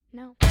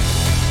No.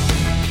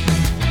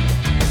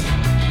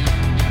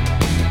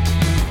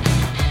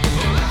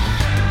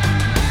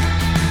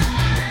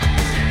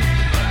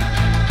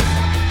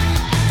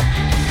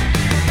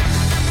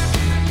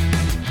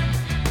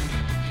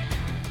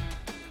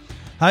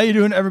 How you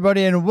doing,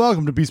 everybody, and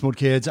welcome to Beast Mode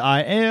Kids.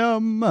 I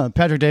am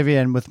Patrick Davey,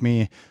 and with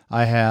me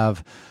I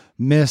have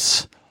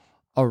Miss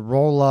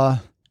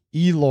Arola,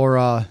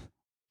 Elora,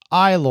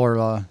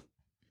 Ilora.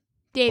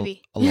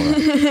 Davey.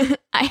 Elora.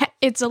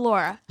 It's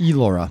Elora.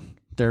 Elora.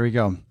 There we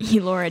go.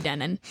 Elora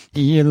Denon.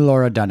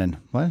 Elora Dunnan.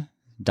 What?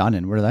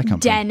 Dunnan. Where did that come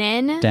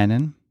Denon. from?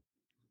 Denon.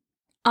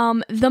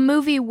 The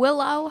movie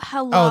Willow.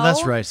 Hello. Oh,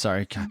 that's right.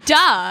 Sorry. God. Duh.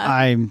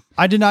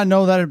 I did not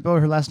know that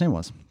what her last name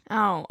was.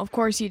 Oh, of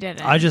course you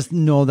didn't. I just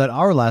know that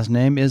our last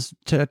name is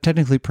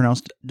technically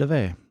pronounced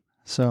DeVay.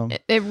 So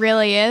It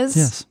really is?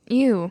 Yes.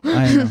 Ew.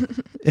 I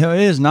know.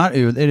 It is not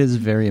ew. It is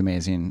very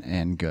amazing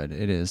and good.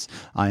 It is.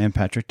 I am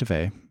Patrick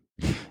DeVay.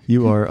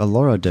 You are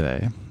Elora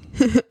DeVay.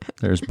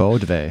 There's Bo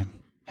DeVay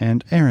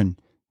and Aaron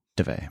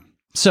DeVay.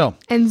 So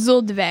And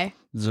Zul Devey.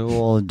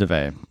 Zul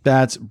DeVay.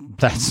 That's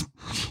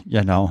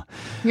you know.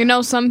 You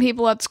know, some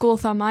people at school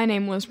thought my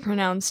name was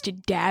pronounced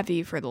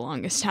Davy for the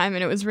longest time,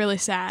 and it was really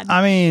sad.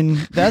 I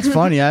mean, that's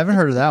funny. I haven't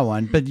heard of that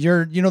one. But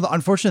the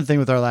unfortunate thing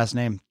with our last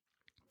name,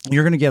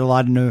 you're going to get a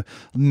lot of new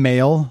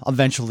mail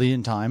eventually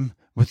in time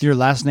with your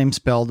last name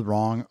spelled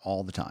wrong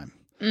all the time.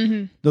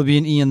 Mm-hmm. There'll be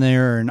an E in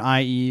there or an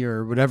IE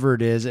or whatever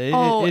it is.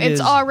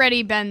 It's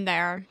already been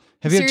there.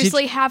 Have you had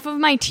Seriously, half of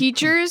my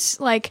teachers,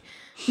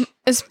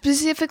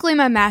 specifically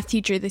my math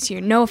teacher this year,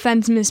 no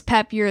offense, Miss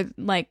Pep, you're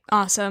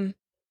awesome.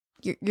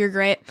 You're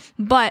great.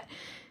 But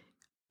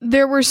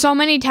there were so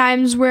many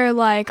times where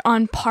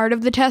on part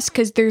of the test,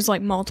 because there's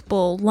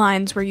multiple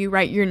lines where you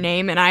write your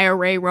name, and I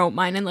already wrote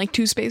mine in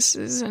 2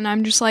 spaces, and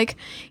I'm just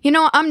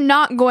I'm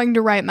not going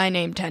to write my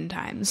name 10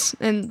 times.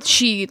 And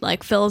she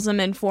fills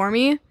them in for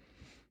me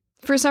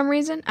for some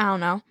reason. I don't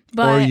know.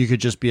 But or you could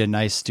just be a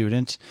nice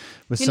student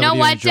with somebody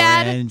what, enjoy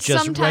Dad? and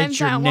just Sometimes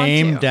write I your want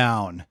name to.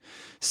 down.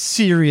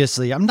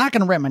 Seriously, I'm not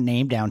going to write my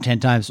name down 10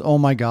 times. Oh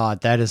my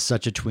God, that is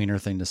such a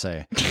tweener thing to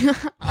say.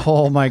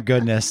 Oh my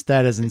goodness,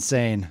 that is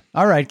insane.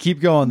 All right, keep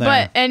going there.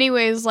 But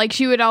anyways,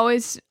 she would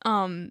always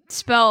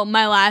spell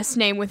my last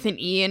name with an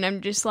E, and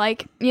I'm just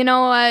you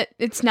know what?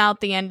 It's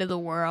not the end of the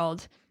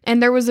world. And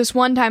there was this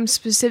one time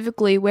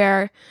specifically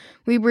where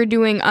we were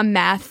doing a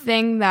math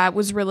thing that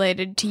was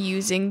related to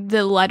using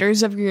the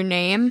letters of your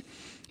name.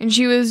 And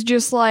she was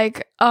just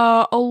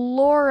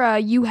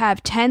Elora, you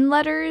have 10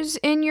 letters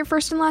in your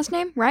first and last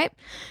name, right?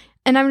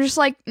 And I'm just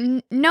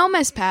no,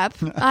 Miss Pep.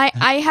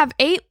 I have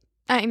 8.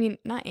 I mean,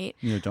 not 8.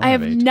 You don't I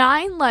have 8.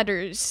 9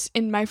 letters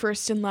in my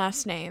first and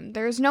last name.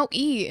 There's no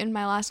E in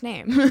my last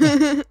name.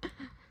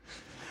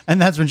 And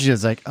that's when she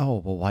was oh,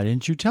 well, why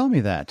didn't you tell me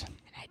that?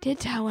 I did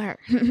tell her.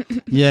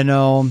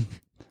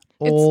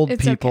 Old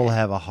It's people okay.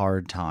 have a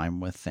hard time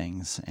with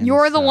things. And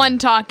You're the so- one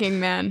talking,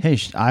 man. Hey,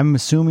 I'm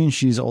assuming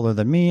she's older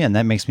than me, and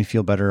that makes me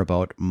feel better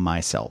about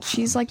myself.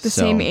 She's the So-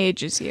 same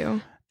age as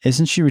you.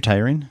 Isn't she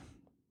retiring?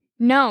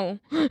 No.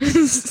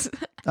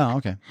 Oh,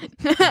 okay.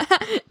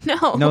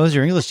 No. No, it was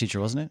your English teacher,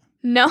 wasn't it?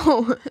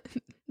 No.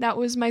 That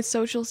was my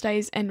social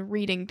studies and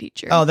reading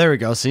teacher. Oh, there we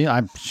go. See,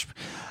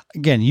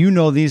 again, you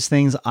know these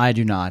things. I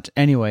do not.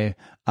 Anyway,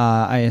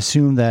 I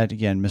assume that,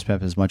 again, Miss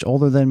Pep is much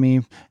older than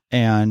me,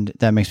 and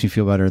that makes me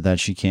feel better that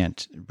she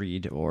can't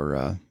read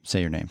or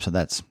say your name. So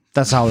that's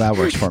how that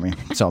works for me.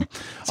 So, all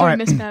Sorry, right.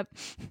 Miss Pep.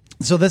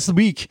 So this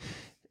week,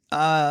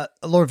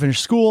 Laura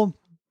finished school.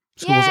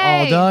 School's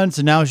all Yay! done.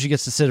 So now she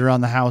gets to sit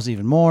around the house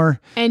even more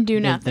And do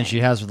than nothing. she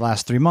has for the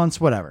last 3 months.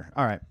 Whatever.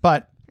 All right.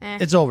 But Eh.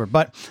 it's over.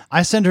 But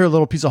I sent her a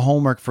little piece of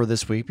homework for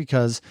this week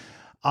because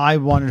I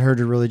wanted her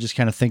to really just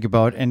kind of think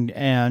about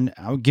and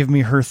give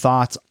me her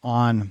thoughts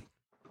on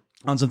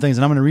some things.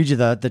 And I'm going to read you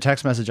the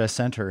text message I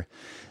sent her.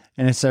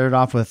 And it started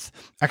off with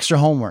extra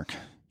homework.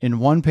 In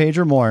 1 page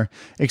or more,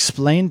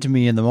 explain to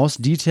me in the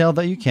most detail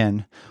that you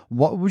can,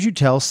 what would you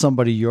tell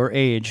somebody your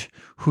age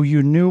who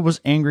you knew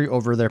was angry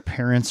over their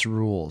parents'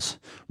 rules?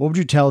 What would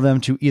you tell them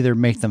to either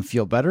make them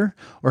feel better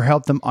or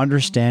help them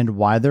understand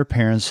why their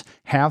parents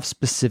have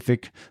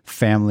specific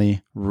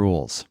family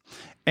rules?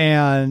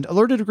 And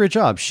Allure did a great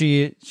job.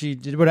 She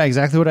did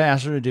exactly what I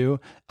asked her to do.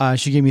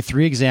 She gave me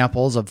 3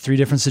 examples of 3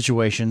 different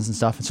situations and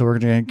stuff. And so we're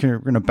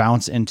gonna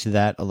bounce into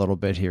that a little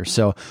bit here.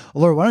 So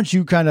Allure, why don't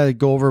you kind of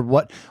go over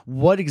what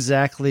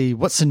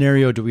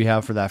scenario do we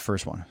have for that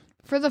first one?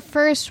 For the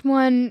first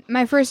one,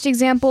 my first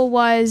example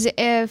was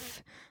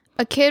if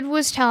a kid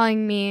was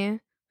telling me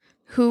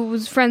who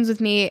was friends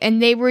with me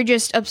and they were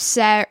just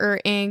upset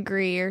or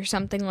angry or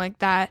something like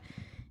that,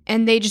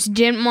 and they just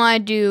didn't want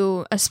to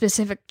do a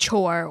specific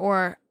chore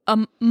or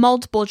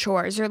multiple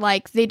chores, or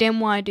they didn't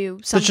want to do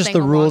something. It's just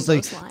the rules, along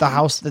like those lines. the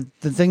house,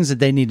 the things that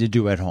they need to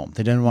do at home.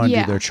 They didn't want to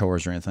Yeah. do their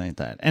chores or anything like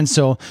that. And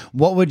so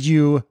what was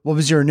your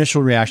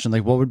initial reaction?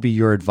 What would be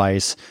your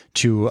advice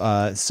to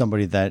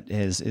somebody that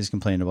is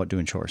complaining about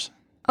doing chores?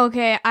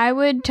 Okay, I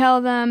would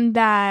tell them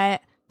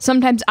that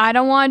sometimes I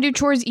don't want to do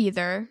chores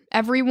either.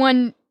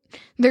 Everyone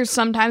there's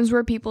sometimes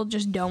where people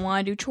just don't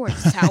want to do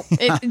chores.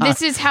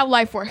 This is how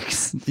life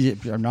works.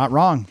 You're not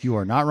wrong. You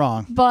are not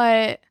wrong.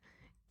 But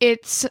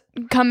it's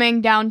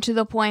coming down to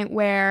the point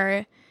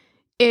where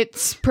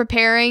it's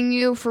preparing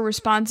you for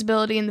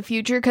responsibility in the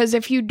future. Because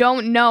if you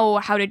don't know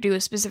how to do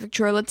a specific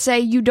chore, let's say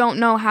you don't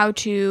know how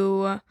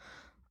to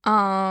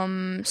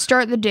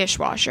start the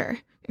dishwasher.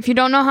 If you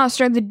don't know how to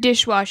start the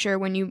dishwasher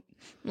when you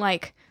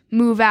like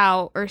move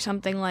out or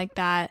something like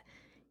that,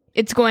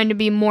 it's going to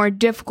be more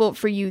difficult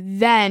for you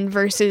then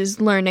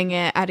versus learning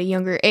it at a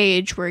younger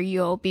age where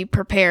you'll be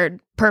prepared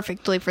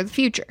perfectly for the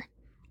future.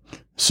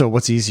 So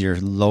what's easier,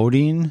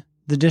 loading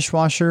the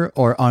dishwasher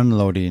or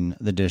unloading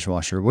the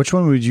dishwasher? Which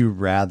one would you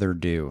rather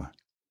do?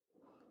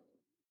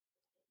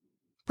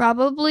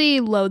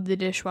 Probably load the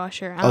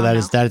dishwasher.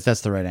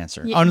 That's the right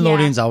answer.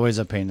 Unloading's always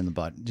a pain in the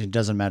butt. It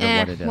doesn't matter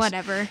what it is.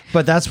 Whatever.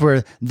 But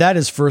that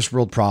is first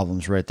world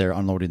problems right there,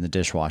 unloading the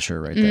dishwasher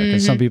right there.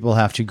 Because some people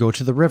have to go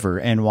to the river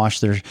and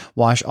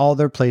wash all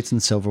their plates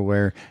and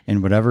silverware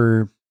and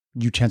whatever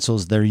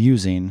utensils they're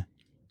using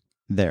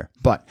there.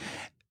 But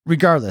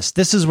regardless,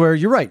 this is where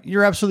you're right.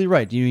 You're absolutely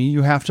right.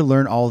 You have to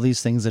learn all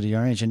these things at a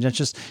young age, and that's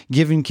just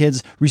giving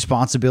kids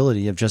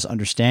responsibility of just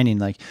understanding.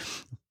 Like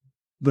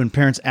when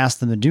parents ask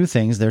them to do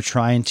things, they're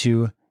trying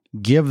to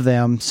give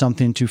them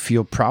something to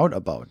feel proud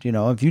about.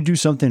 If you do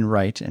something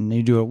right and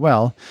you do it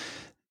well,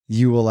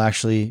 you will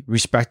actually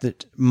respect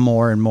it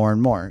more and more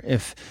and more.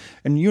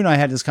 And you and I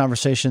had this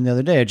conversation the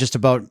other day just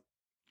about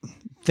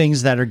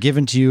things that are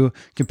given to you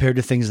compared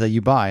to things that you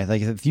buy.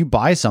 Like if you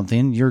buy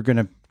something, you're going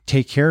to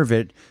take care of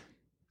it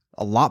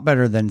a lot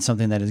better than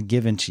something that is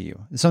given to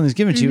you. If something's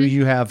given to you,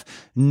 you have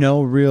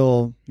no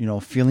real,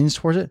 feelings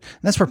towards it.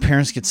 And that's where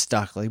parents get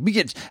stuck. Like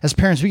as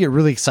parents, we get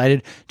really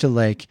excited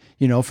to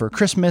for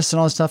Christmas and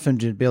all this stuff and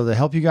to be able to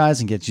help you guys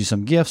and get you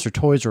some gifts or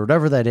toys or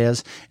whatever that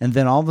is. And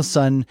then all of a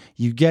sudden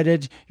you get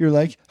it. You're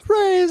like,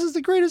 hooray, this is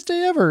the greatest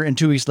day ever. And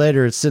 2 weeks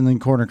later, it's sitting in the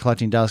corner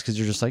collecting dust because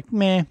you're just like,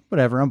 meh,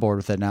 whatever. I'm bored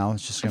with it now.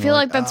 It's just I feel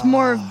like that's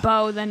more of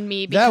Bo than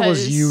me. Because that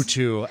was you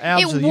too.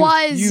 Absolutely. It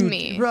was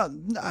me.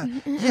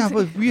 Yeah,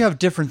 but we have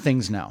different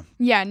things now.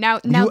 Yeah, now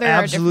you there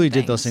absolutely are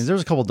did those things. There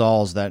was a couple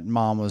dolls that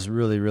mom was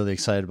really, really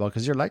excited about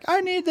because you're like,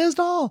 I need this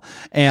doll.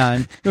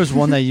 And there was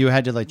one that you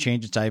had to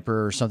change its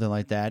diaper or something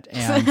like that.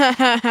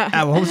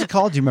 And what was it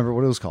called? Do you remember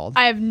what it was called?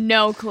 I have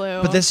no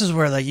clue. But this is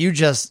where you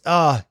just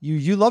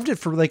you loved it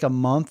for a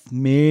month,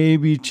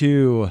 maybe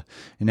 2,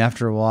 and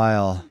after a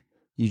while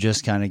you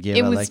just kind of gave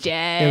it. Was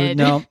dead.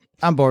 No,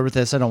 I'm bored with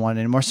this. I don't want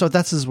it anymore. So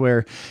this is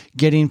where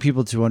getting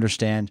people to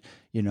understand,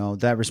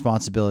 that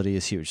responsibility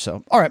is huge.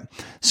 So, all right.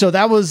 So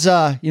that was,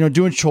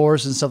 doing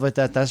chores and stuff like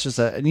that. That's just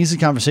an easy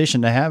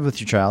conversation to have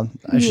with your child.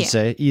 I should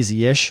say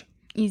easy-ish.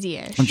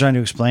 Easy-ish. I'm trying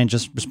to explain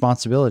just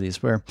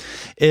responsibilities where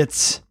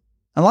it's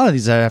a lot of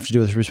these that have to do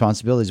with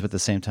responsibilities, but at the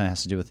same time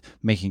has to do with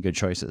making good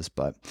choices.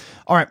 But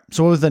all right.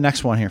 So what was the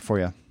next one here for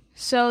you?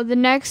 So the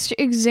next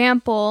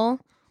example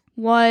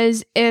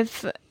was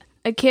if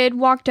a kid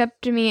walked up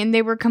to me and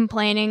they were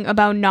complaining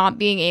about not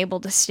being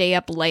able to stay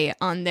up late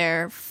on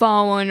their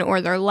phone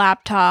or their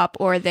laptop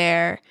or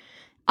their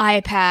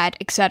iPad,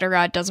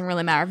 etc. It doesn't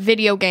really matter.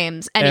 Video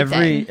games,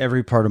 anything.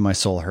 Every part of my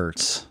soul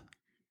hurts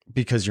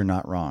because you're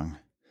not wrong.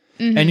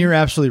 And you're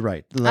absolutely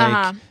right.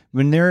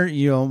 When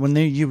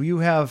you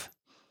have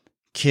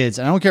kids,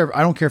 and I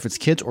don't care if it's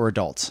kids or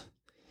adults.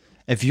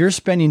 If you're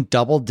spending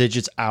double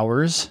digits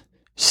hours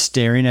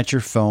staring at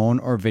your phone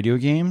or video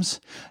games,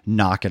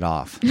 knock it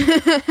off.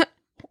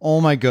 Oh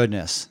my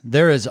goodness.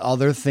 There is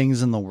other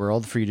things in the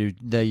world for you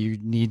that you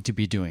need to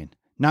be doing.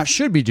 Not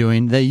should be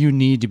doing, that you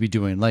need to be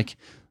doing. Like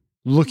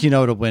looking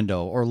out a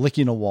window or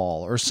licking a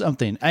wall or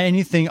something.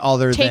 Anything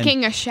other than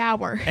taking a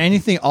shower.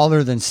 Anything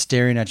other than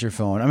staring at your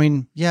phone. I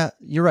mean, yeah,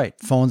 you're right.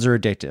 Phones are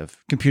addictive.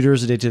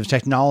 Computers are addictive.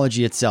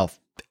 Technology itself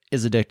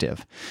is addictive.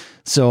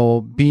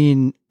 So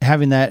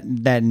having that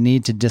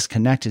need to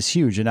disconnect is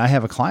huge. And I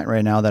have a client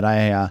right now that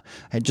I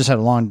just had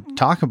a long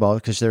talk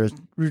about because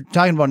we're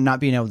talking about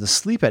not being able to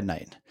sleep at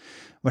night.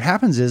 What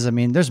happens is,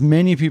 there's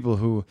many people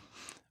who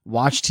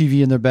watch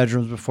TV in their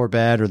bedrooms before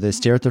bed, or they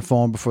stare at their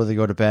phone before they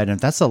go to bed. And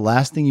if that's the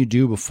last thing you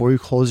do before you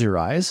close your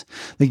eyes,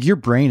 your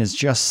brain is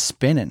just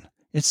spinning.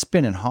 It's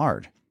spinning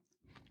hard.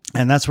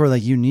 And that's where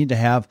you need to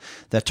have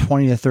that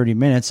 20 to 30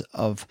 minutes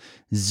of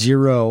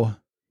zero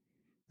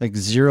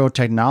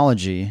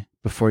technology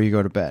before you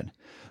go to bed.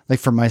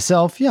 For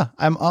myself, yeah,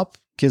 I'm up,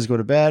 kids go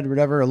to bed,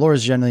 whatever.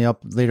 Laura's generally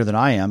up later than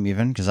I am,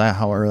 even because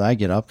how early I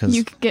get up. Cause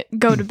you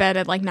go to bed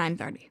at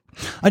 9:30.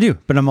 I do,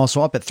 but I'm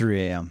also up at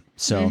 3 a.m.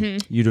 So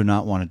you do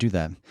not want to do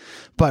that.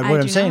 But what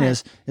I'm saying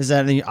is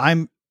that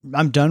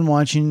I'm done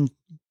watching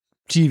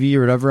TV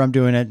or whatever I'm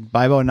doing it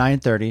by about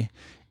 9:30,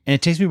 and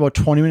it takes me about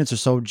 20 minutes or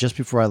so just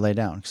before I lay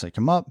down because I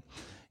come up,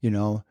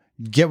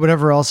 get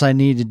whatever else I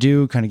need to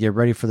do, kind of get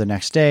ready for the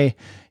next day,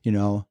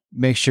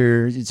 make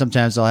sure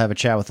sometimes I'll have a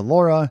chat with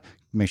Laura,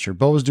 make sure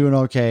Bo's doing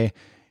okay,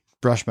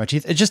 brush my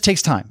teeth. It just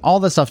takes time.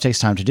 All that stuff takes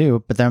time to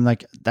do, but then I'm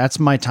like, that's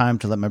my time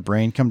to let my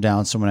brain come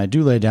down. So when I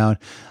do lay down,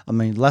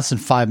 less than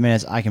 5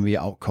 minutes, I can be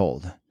out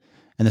cold.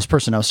 And this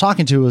person I was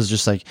talking to was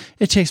just like,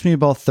 it takes me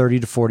about 30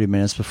 to 40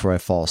 minutes before I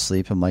fall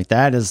asleep. I'm like,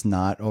 that is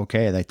not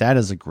okay. Like, that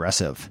is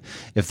aggressive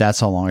if that's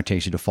how long it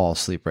takes you to fall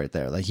asleep right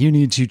there. Like, you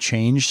need to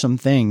change some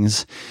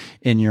things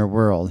in your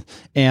world.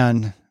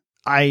 And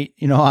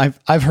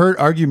I've heard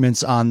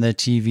arguments on the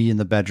TV in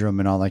the bedroom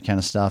and all that kind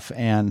of stuff,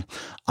 and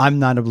I'm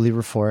not a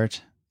believer for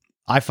it.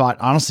 I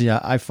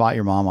fought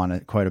your mom on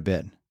it quite a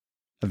bit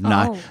of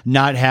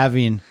not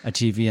having a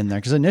TV in there.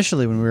 Because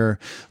initially when we were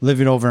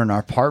living over in our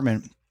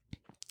apartment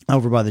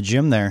over by the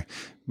gym there,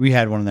 we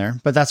had one there,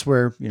 but that's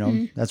where,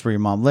 that's where your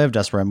mom lived.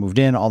 That's where I moved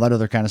in, all that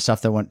other kind of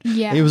stuff that went,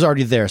 it was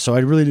already there. So I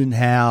really didn't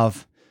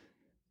have.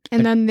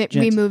 And then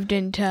we moved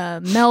into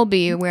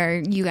Melby where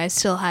you guys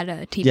still had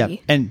a TV. Yeah.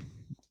 And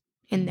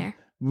in there.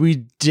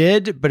 We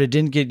did, but it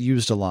didn't get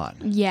used a lot.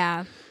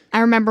 Yeah. I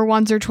remember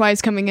once or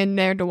twice coming in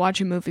there to watch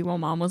a movie while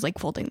mom was like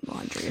folding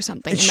laundry or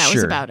something. And that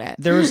was about it.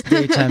 There was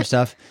daytime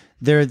stuff.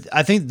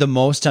 I think the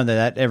most time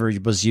that ever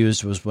was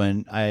used was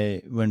when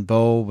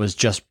Bo was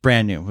just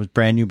brand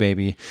new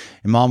baby,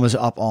 and mom was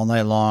up all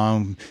night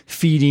long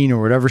feeding or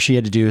whatever she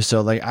had to do.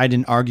 So like, I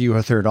didn't argue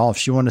with her at all. If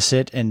she wanted to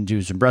sit and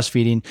do some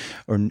breastfeeding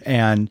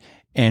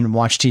and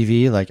watch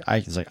TV,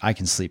 I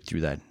can sleep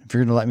through that. If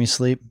you're going to let me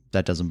sleep,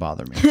 that doesn't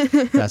bother me.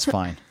 That's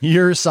fine.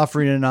 You're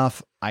suffering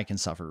enough. I can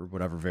suffer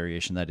whatever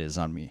variation that is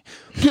on me.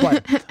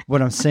 But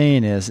what I'm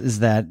saying is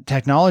that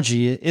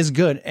technology is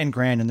good and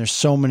grand, and there's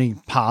so many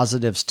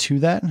positives to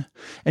that.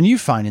 And you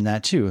finding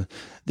that too.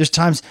 There's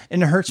times,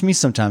 and it hurts me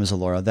sometimes,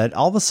 Laura, that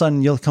all of a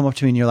sudden you'll come up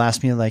to me and you'll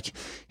ask me like,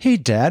 hey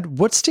Dad,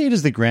 what state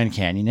is the Grand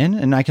Canyon in?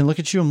 And I can look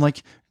at you, I'm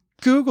like,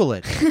 Google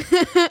it.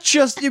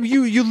 Just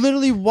you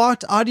literally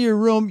walked out of your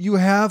room. You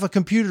have a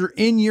computer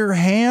in your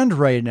hand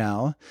right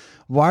now.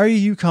 Why are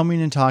you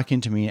coming and talking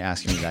to me and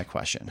asking me that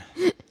question?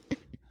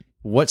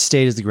 What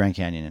state is the Grand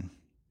Canyon in?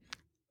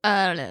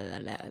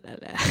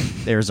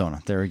 Arizona.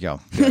 There we go.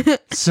 Good.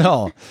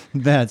 So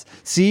you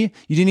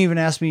didn't even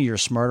ask me. You're a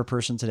smarter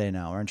person today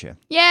now, aren't you?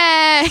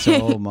 Yay!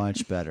 So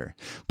much better.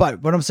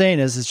 But what I'm saying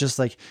is, it's just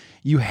like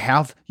you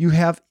have,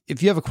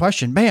 if you have a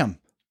question, bam,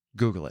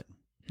 Google it.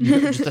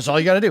 That's all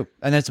you got to do.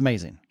 And that's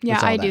amazing. Yeah,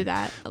 I do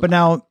that. But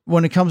now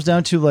when it comes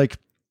down to like,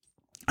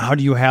 how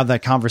do you have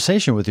that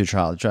conversation with your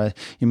child?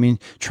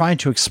 Trying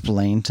to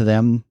explain to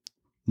them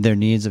their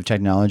needs of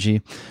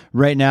technology.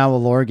 Right now,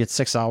 Laura gets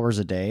 6 hours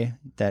a day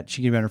that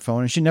she can be on her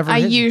phone, and she never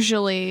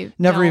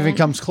even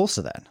comes close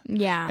to that.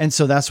 Yeah. And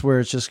so that's where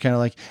it's just kind of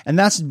like, and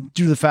that's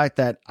due to the fact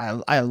that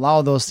I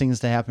allow those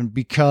things to happen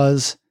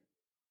because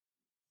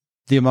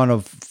the amount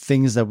of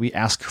things that we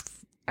ask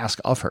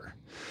of her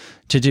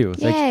to do.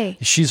 Yay. Like,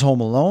 she's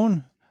home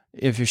alone.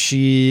 If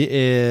she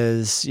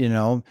is,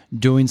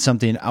 doing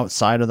something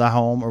outside of the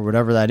home or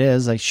whatever that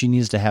is, like, she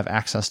needs to have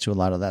access to a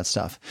lot of that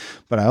stuff.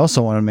 But I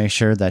also want to make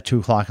sure that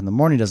 2:00 in the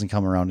morning doesn't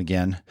come around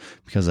again,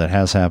 because that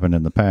has happened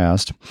in the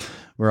past,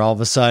 where all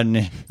of a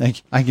sudden,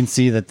 like, I can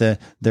see that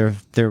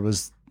there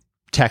was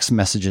text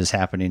messages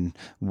happening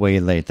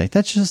way late. Like,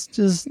 that just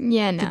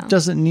it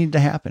doesn't need to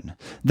happen.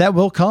 That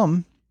will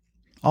come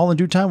all in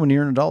due time when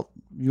you're an adult.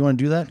 You want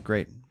to do that?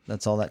 Great.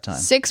 That's all that time.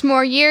 6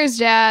 more years,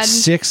 Dad.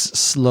 6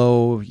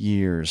 slow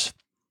years.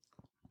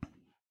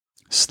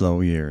 Slow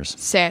years.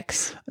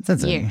 6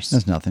 That's years. It.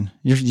 That's nothing.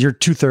 You're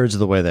 2/3 of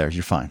the way there.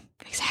 You're fine.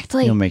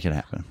 Exactly. You'll make it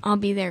happen. I'll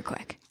be there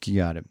quick. You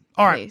got it.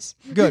 All right. Please.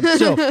 Good.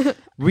 So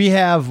we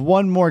have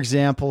one more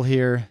example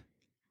here.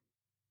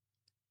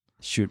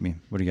 Shoot me.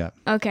 What do you got?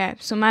 Okay.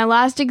 So my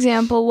last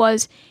example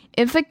was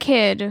if a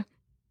kid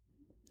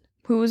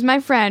who was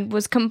my friend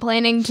was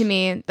complaining to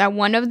me that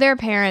one of their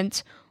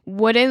parents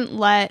wouldn't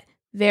let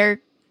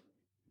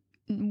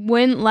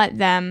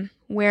them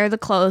wear the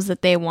clothes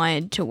that they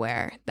wanted to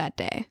wear that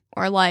day,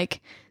 or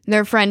like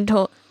their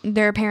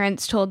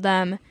parents told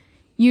them,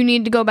 you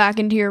need to go back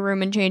into your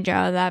room and change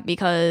out of that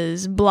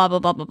because blah blah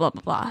blah blah blah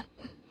blah blah,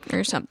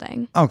 or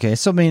something. Okay,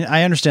 so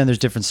I understand there's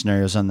different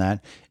scenarios on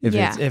that.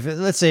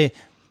 Let's say,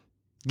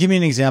 give me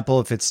an example.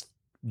 If it's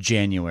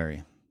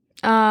January,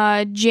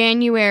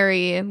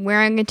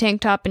 wearing a tank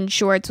top and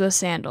shorts with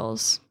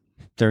sandals.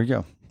 There you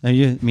go.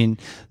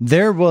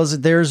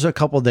 There's a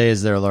couple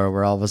days there, Laura,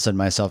 where all of a sudden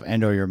myself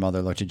and or your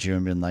mother looked at you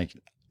and been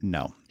like,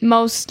 no.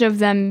 Most of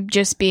them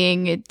just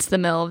being, it's the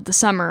middle of the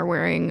summer,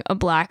 wearing a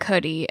black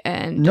hoodie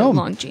and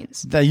long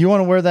jeans. That you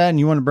want to wear that and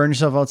you want to burn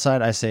yourself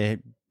outside, I say,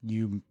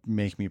 you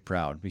make me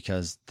proud,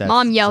 because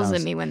Mom yells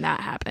at me when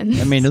that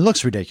happens. It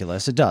looks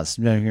ridiculous. It does.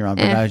 Don't get me wrong,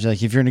 but I was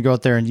like, if you're going to go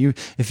out there and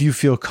if you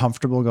feel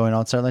comfortable going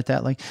outside like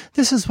that, like,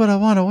 this is what I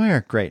want to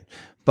wear, great.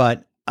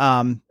 But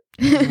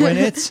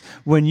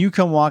when you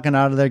come walking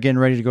out of there getting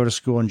ready to go to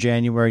school in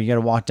January, you got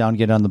to walk down,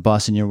 get on the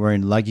bus, and you're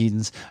wearing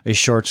leggings, a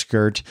short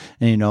skirt,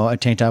 and a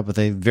tank top with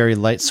a very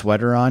light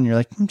sweater on. You're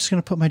like, I'm just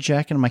going to put my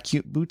jacket and my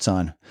cute boots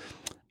on.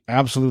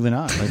 Absolutely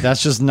not. Like,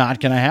 that's just not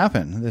going to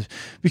happen,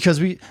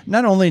 because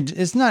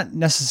it's not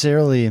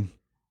necessarily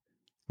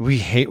we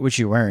hate what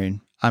you're wearing.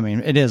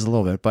 It is a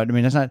little bit, but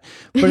it's not.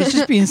 But it's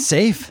just being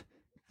safe.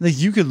 Like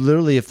you could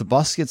literally, if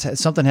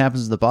something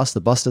happens to the bus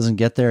doesn't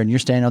get there and you're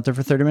standing out there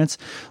for 30 minutes,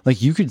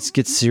 like you could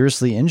get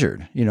seriously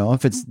injured,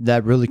 if it's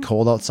that really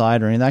cold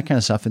outside or any of that kind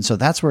of stuff. And so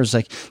that's where it's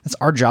like, that's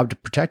our job to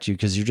protect you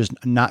because you're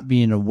just not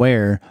being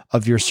aware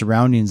of your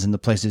surroundings and the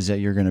places that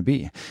you're going to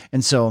be.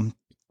 And so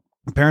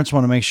parents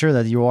want to make sure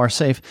that you are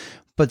safe,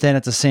 but then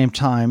at the same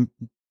time,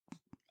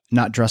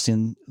 not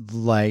dressing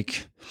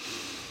like,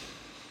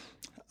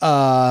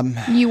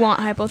 you want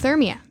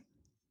hypothermia.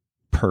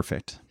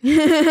 Perfect.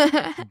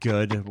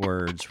 Good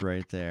words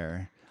right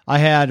there. I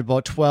had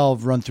about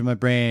 12 run through my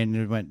brain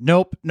and it went,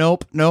 nope.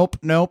 But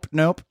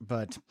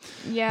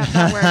yeah,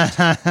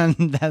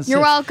 that worked. You're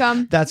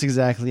welcome. That's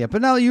exactly it.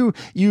 But now you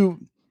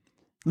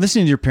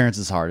listening to your parents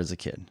is hard as a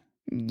kid.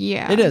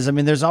 Yeah, it is. I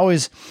mean, there's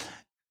always,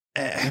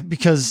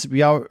 because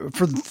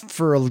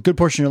for a good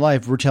portion of your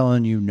life, we're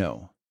telling you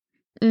no.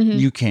 Mm-hmm.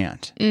 You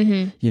can't,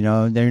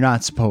 they're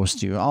not supposed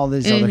to, all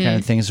these other kind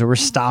of things. So we're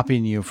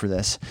stopping you for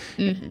this.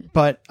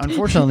 But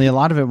unfortunately, a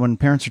lot of it, when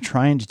parents are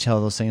trying to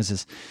tell those things,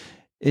 is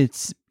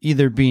it's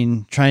either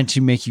trying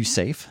to make you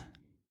safe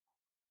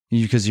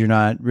because you're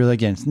not really,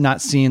 again,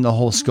 not seeing the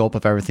whole scope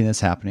of everything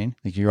that's happening.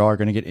 Like you are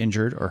going to get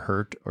injured or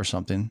hurt or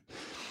something.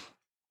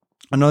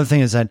 Another thing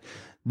is that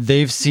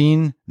they've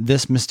seen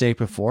this mistake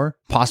before.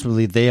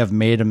 Possibly they have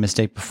made a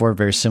mistake before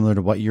very similar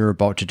to what you're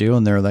about to do.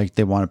 And they're like,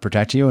 they want to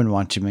protect you and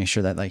want to make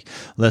sure that, like,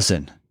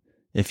 listen,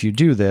 if you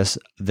do this,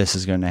 this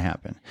is going to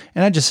happen.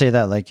 And I just say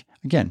that, like,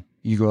 again,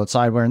 you go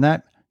outside wearing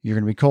that, you're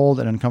going to be cold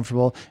and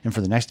uncomfortable. And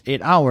for the next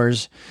 8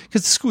 hours,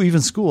 because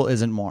school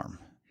isn't warm.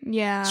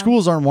 Yeah.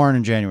 Schools aren't warm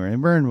in January.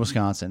 We're in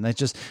Wisconsin. That's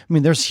just, I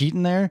mean, there's heat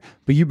in there,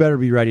 but you better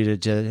be ready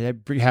to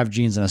have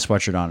jeans and a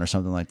sweatshirt on or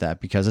something like that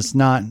because it's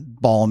not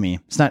balmy.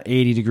 It's not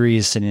 80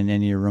 degrees sitting in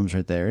any of your rooms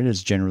right there. It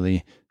is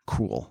generally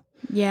cool.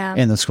 Yeah.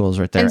 And the school's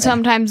right there. And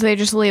sometimes they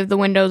just leave the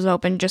windows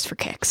open just for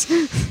kicks.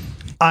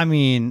 I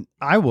mean,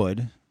 I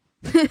would,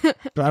 but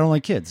I don't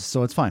like kids,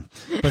 so it's fine.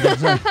 But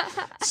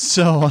that's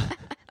so...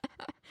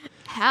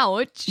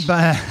 Ouch.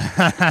 But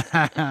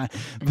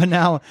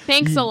now,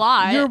 thanks a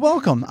lot. You're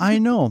welcome. I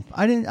know.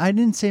 I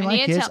didn't say my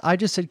kids. I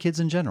just said kids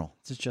in general.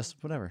 It's just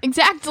whatever.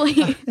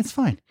 Exactly. It's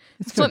fine.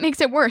 That's what makes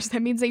it worse.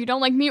 That means that you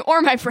don't like me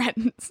or my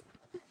friends.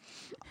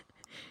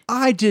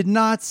 I did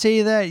not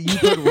say that. You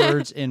put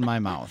words in my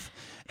mouth.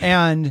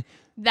 And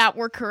that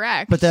were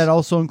correct. But that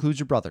also includes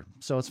your brother.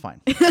 So it's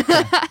fine.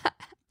 Okay.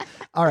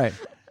 All right.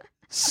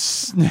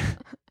 So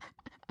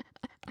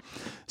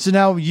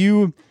now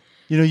you've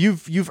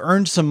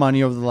earned some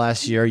money over the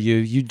last year.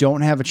 You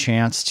don't have a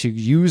chance to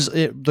use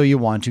it, though you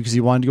want to, because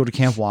you wanted to go to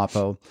Camp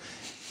Wapo,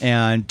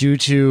 and due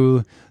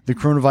to the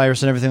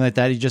coronavirus and everything like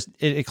that,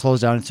 it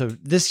closed down. And so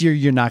this year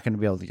you're not going to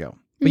be able to go.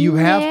 But you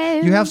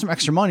have some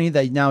extra money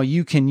that now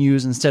you can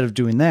use. Instead of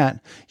doing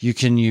that, you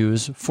can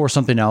use for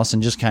something else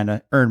and just kind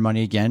of earn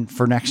money again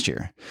for next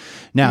year.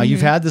 Now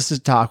you've had this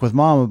talk with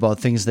Mom about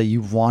things that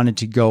you wanted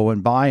to go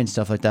and buy and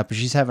stuff like that, but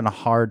she's having a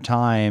hard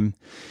time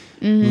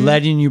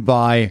letting you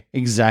buy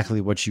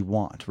exactly what you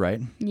want, right?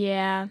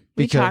 Yeah,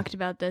 we talked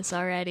about this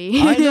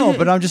already. I know,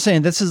 but I'm just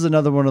saying this is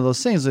another one of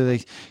those things.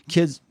 Like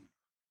kids,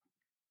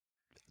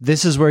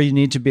 this is where you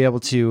need to be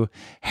able to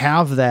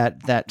have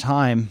that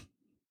time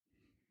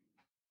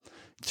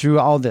through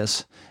all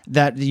this,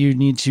 that you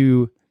need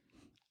to.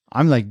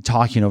 I'm like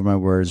talking over my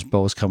words.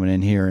 Bo's coming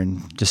in here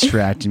and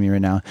distracting me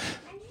right now.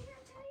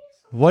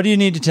 What do you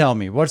need to tell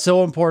me? What's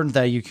so important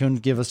that you couldn't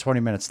give us 20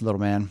 minutes,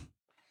 little man?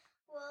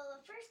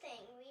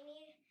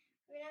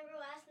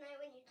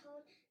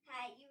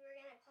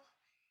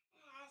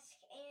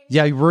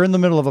 Yeah, we're in the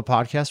middle of a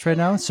podcast right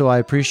now, so I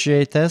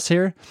appreciate this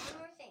here. One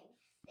more thing.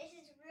 This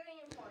is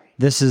really important.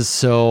 This is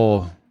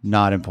so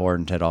not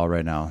important at all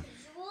right now.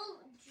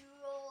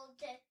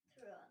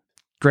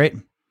 Great.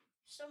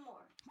 Some more.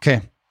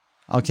 Okay.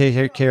 I'll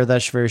take care of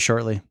that very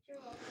shortly.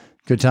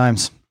 Good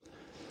times.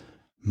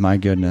 My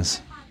goodness.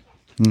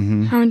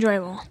 Mm-hmm. How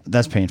enjoyable.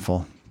 That's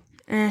painful.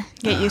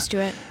 Get used to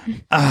it.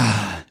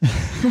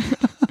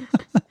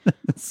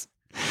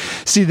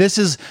 See, this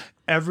is...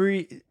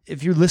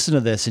 if you listen to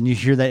this and you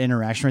hear that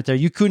interaction right there,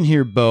 you couldn't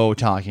hear Bo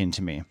talking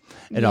to me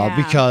at all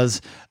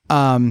because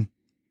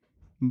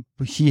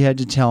he had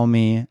to tell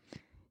me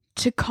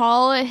to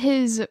call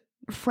his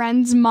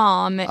friend's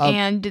mom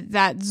and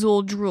that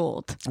Zool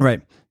drooled.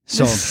 Right.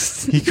 So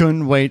he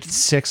couldn't wait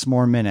 6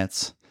 more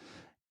minutes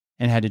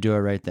and had to do it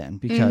right then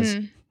because,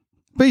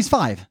 but he's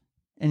 5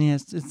 and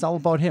it's all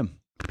about him.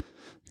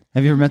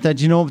 Have you ever met that?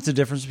 Do you know what's the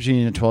difference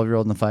between a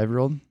 12-year-old and a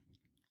 5-year-old?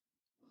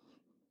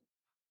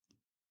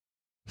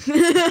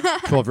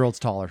 12-year-old's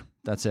taller.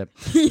 That's it.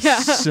 Yeah.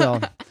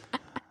 So,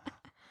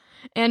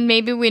 and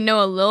maybe we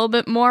know a little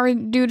bit more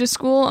due to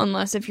school,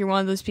 unless if you're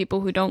one of those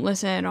people who don't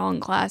listen at all in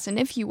class. And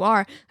if you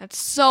are, that's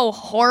so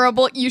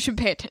horrible. You should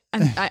pay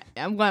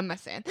attention. What am I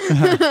saying?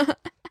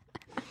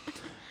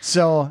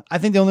 So I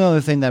think the only other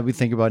thing that we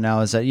think about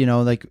now is that,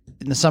 like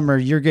in the summer,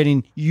 you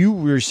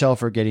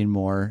yourself are getting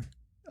more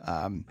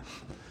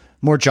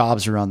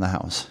jobs around the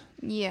house.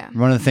 Yeah.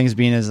 One of the things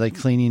being is like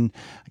cleaning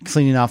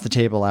off the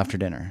table after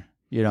dinner.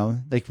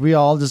 Like we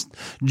all just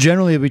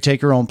generally we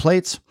take our own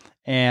plates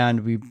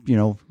and we,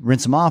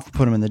 rinse them off,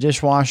 put them in the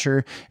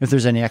dishwasher. If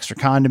there's any extra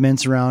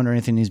condiments around or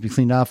anything needs to be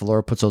cleaned off,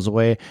 Laura puts those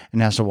away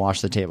and has to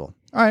wash the table.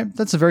 All right,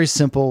 that's a very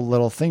simple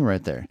little thing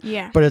right there.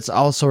 Yeah. But it's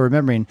also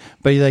remembering.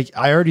 But like,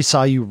 I already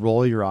saw you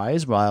roll your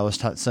eyes while I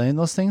was saying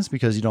those things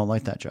because you don't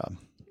like that job.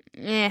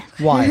 Yeah.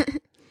 Why?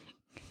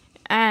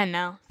 I don't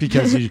know.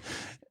 Because you.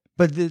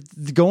 But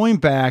going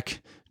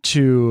back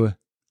to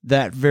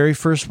that very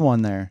first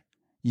one there,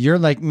 you're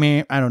like,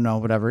 man, I don't know,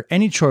 whatever.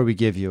 Any chore we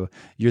give you,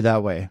 you're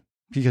that way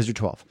because you're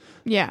 12.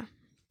 Yeah.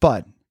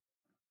 But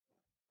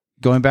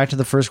going back to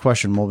the first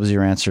question, what was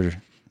your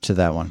answer to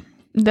that one?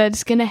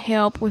 That's going to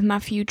help with my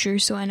future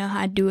so I know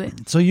how to do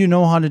it. So you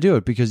know how to do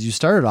it because you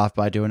started off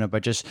by doing it by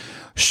just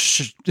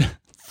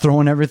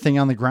throwing everything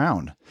on the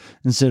ground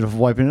instead of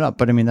wiping it up.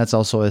 But I mean, that's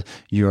also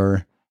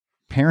your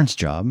parents'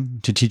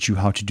 job to teach you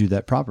how to do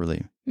that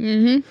properly.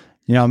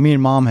 Mm-hmm. Me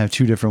and mom have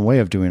two different ways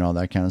of doing all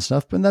that kind of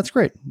stuff, but that's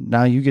great.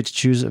 Now you get to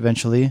choose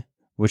eventually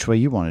which way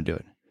you want to do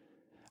it.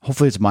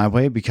 Hopefully it's my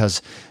way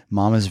because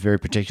mom is very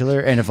particular.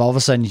 And if all of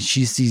a sudden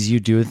she sees you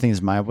doing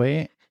things my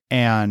way,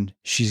 and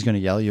she's going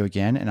to yell at you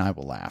again, and I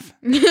will laugh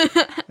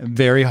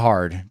very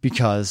hard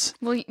because...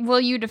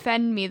 Will you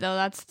defend me, though?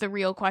 That's the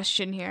real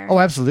question here. Oh,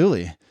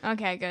 absolutely.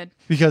 Okay, good.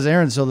 Because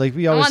Aaron, so like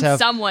we always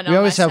have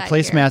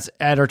placemats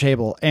at our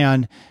table,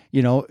 and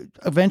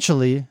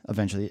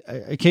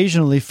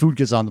occasionally food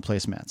gets on the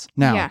placemats.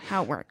 Now, yeah,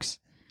 how it works.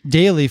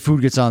 Daily food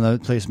gets on the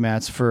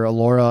placemats for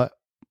Alora,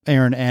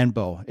 Aaron, and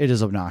Bo. It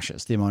is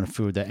obnoxious the amount of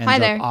food that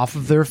ends up off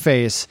of their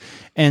face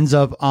ends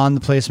up on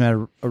the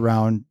placemat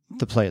around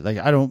the plate. Like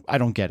I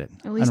don't get it.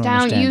 At least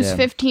I don't use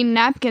 15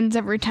 napkins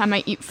every time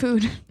I eat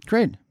food.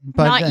 Great,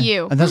 but not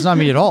you. And that's not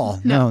me at all.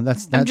 No,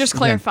 that's I'm just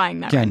clarifying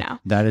that right now.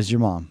 That is your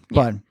mom,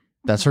 but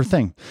that's her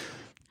thing.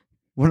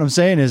 What I'm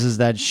saying is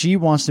that she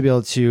wants to be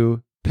able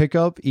to pick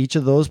up each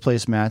of those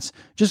placemats.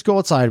 Just go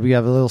outside. We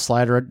have a little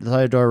slider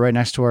door right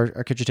next to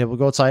our kitchen table.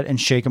 Go outside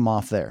and shake them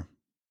off there.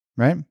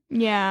 Right?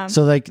 Yeah.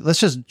 So like, let's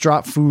just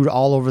drop food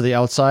all over the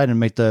outside and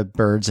make the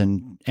birds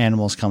and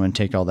animals come and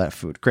take all that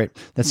food. Great.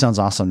 That sounds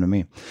awesome to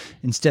me.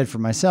 Instead, for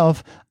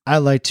myself, I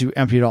like to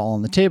empty it all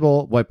on the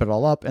table, wipe it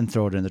all up, and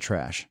throw it in the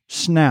trash.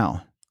 So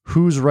now,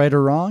 who's right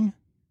or wrong?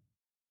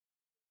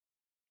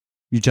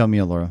 You tell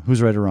me, Laura.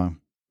 Who's right or wrong?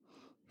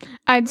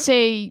 I'd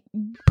say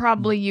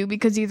probably you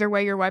because either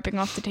way you're wiping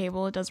off the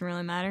table. It doesn't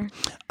really matter.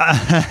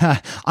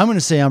 I'm going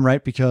to say I'm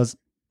right because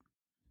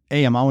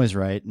A, I'm always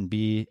right, and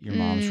B, your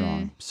mom's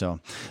wrong. So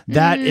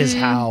that is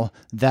how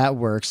that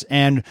works.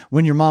 And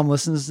when your mom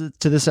listens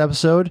to this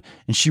episode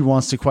and she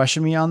wants to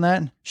question me on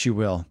that, she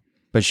will.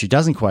 But if she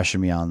doesn't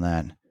question me on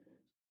that, it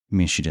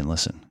means she didn't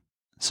listen.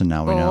 So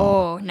now we know.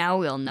 Oh, now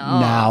we'll know.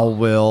 Now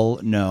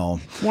we'll know.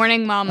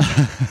 Warning, Mom.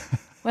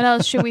 What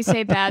else should we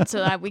say bad so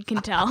that we can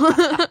tell?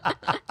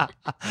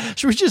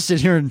 Should we just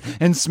sit here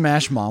and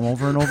smash mom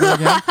over and over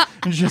again?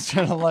 And just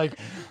kind of like,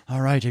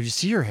 all right, have you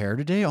seen her hair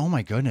today? Oh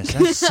my goodness,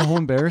 that's so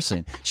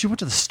embarrassing. She went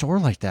to the store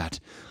like that.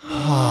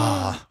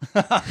 Oh.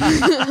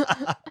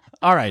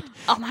 All right.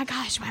 Oh my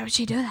gosh, why would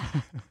she do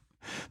that?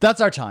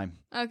 That's our time.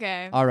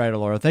 Okay. All right,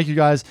 Alora. Thank you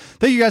guys.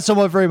 Thank you guys so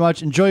much very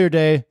much. Enjoy your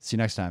day. See you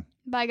next time.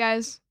 Bye,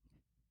 guys.